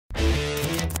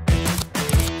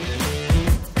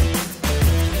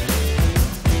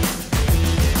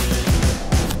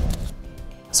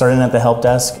Starting at the help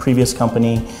desk, previous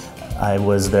company, I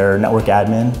was their network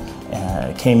admin.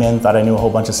 Came in, thought I knew a whole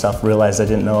bunch of stuff, realized I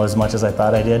didn't know as much as I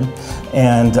thought I did,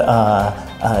 and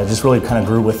just really kind of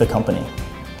grew with the company.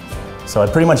 So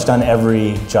I've pretty much done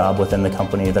every job within the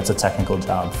company that's a technical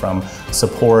job, from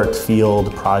support,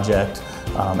 field, project,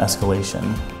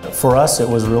 escalation. For us, it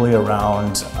was really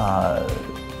around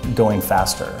going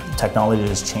faster. Technology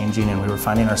is changing, and we were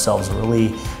finding ourselves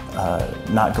really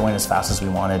not going as fast as we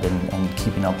wanted and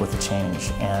keeping up with the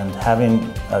change. And having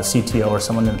a CTO or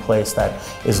someone in place that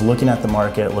is looking at the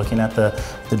market, looking at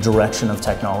the direction of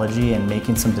technology and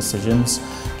making some decisions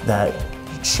that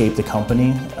shape the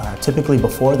company. Typically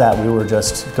before that, we were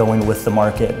just going with the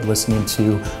market, listening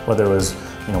to whether it was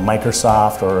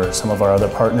Microsoft or some of our other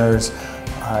partners.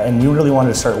 And we really wanted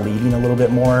to start leading a little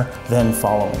bit more than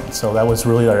following. So that was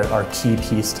really our key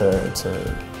piece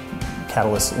to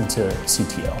catalyst into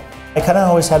CTO. I kind of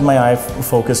always had my eye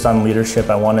focused on leadership.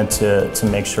 I wanted to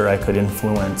make sure I could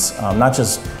influence not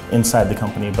just inside the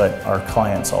company, but our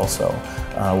clients also,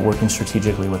 working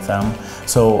strategically with them.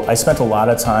 So I spent a lot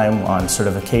of time on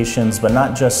certifications, but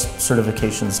not just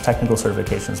certifications, technical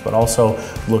certifications, but also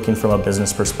looking from a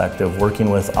business perspective, working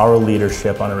with our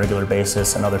leadership on a regular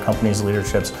basis and other companies'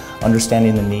 leaderships,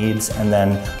 understanding the needs, and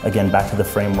then again back to the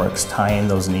frameworks, tying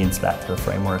those needs back to the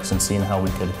frameworks and seeing how we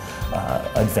could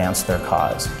advance their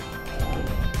cause.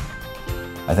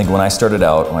 I think when I started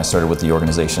with the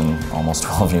organization almost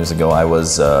 12 years ago,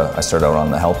 I started out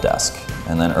on the help desk.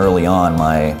 And then early on,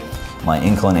 my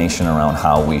inclination around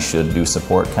how we should do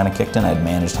support kind of kicked in. I'd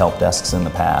managed help desks in the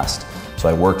past. So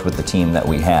I worked with the team that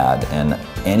we had, and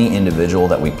any individual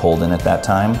that we pulled in at that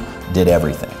time did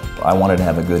everything. I wanted to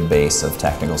have a good base of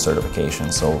technical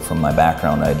certification. So from my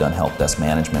background, I had done help desk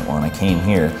management. When I came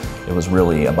here, it was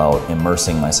really about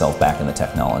immersing myself back in the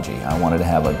technology. I wanted to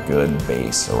have a good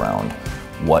base around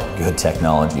what good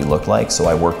technology looked like. So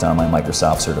I worked on my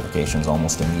Microsoft certifications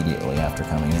almost immediately after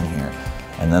coming in here.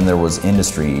 And then there was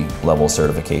industry level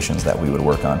certifications that we would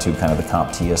work on too, kind of the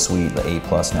CompTIA suite, the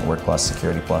A+, Network Plus,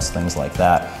 Security Plus, things like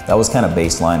that. That was kind of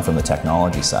baseline from the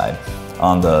technology side.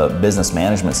 On the business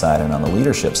management side and on the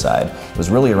leadership side, it was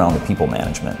really around the people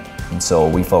management. And so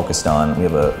we focused on,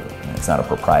 it's not a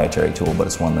proprietary tool, but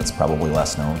it's one that's probably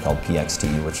less known, called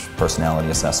PXT, which personality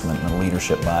assessment, and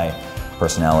leadership by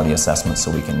personality assessment,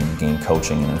 so we can gain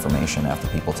coaching and information after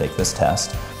people take this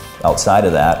test. Outside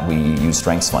of that, we use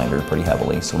StrengthsFinder pretty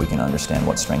heavily, so we can understand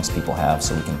what strengths people have,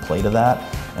 so we can play to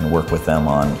that and work with them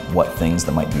on what things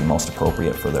that might be most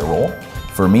appropriate for their role.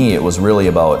 For me, it was really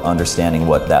about understanding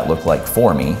what that looked like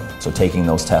for me. So taking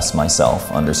those tests myself,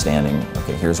 understanding,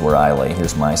 okay, here's where I lay,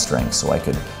 here's my strengths, so I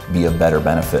could be of better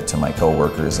benefit to my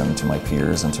coworkers and to my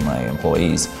peers and to my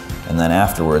employees. And then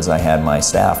afterwards, I had my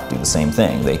staff do the same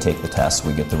thing. They take the tests,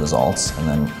 we get the results, and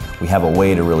then we have a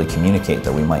way to really communicate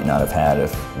that we might not have had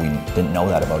if we didn't know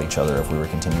that about each other, if we were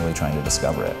continually trying to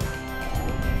discover it.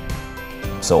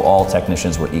 So all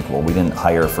technicians were equal. We didn't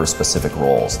hire for specific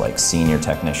roles like senior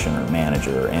technician or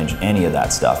manager or any of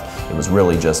that stuff. It was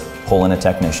really just pull in a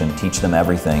technician, teach them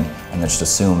everything, and then just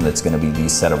assume that it's going to be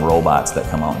these set of robots that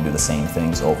come out and do the same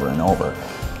things over and over.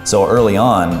 So early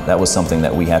on, that was something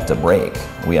that we had to break.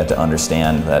 We had to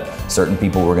understand that certain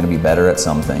people were going to be better at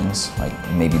some things, like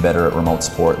maybe better at remote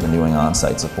support than doing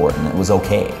on-site support, and it was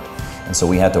okay. And so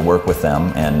we had to work with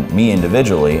them, and me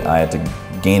individually, I had to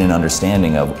gain an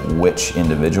understanding of which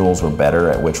individuals were better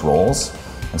at which roles.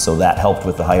 And so that helped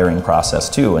with the hiring process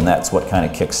too, and that's what kind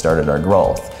of kick-started our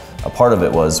growth. A part of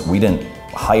it was we didn't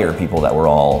hire people that were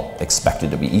all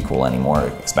expected to be equal anymore,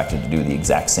 expected to do the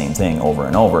exact same thing over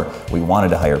and over. We wanted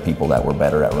to hire people that were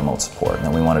better at remote support, and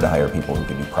then we wanted to hire people who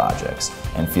could do projects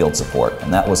and field support.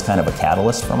 And that was kind of a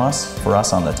catalyst for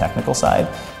us on the technical side.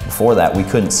 Before that, we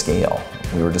couldn't scale.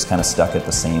 We were just kind of stuck at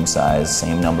the same size,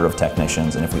 same number of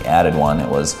technicians, and if we added one, it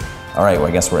was, all right, well,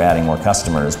 I guess we're adding more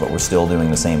customers, but we're still doing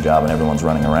the same job and everyone's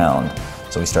running around.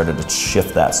 So we started to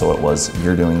shift that so it was,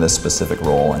 you're doing this specific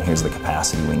role, and here's the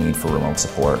capacity we need for remote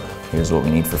support, here's what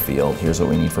we need for field, here's what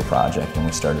we need for project, and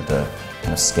we started to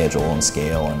kind of schedule and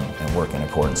scale and work in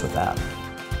accordance with that.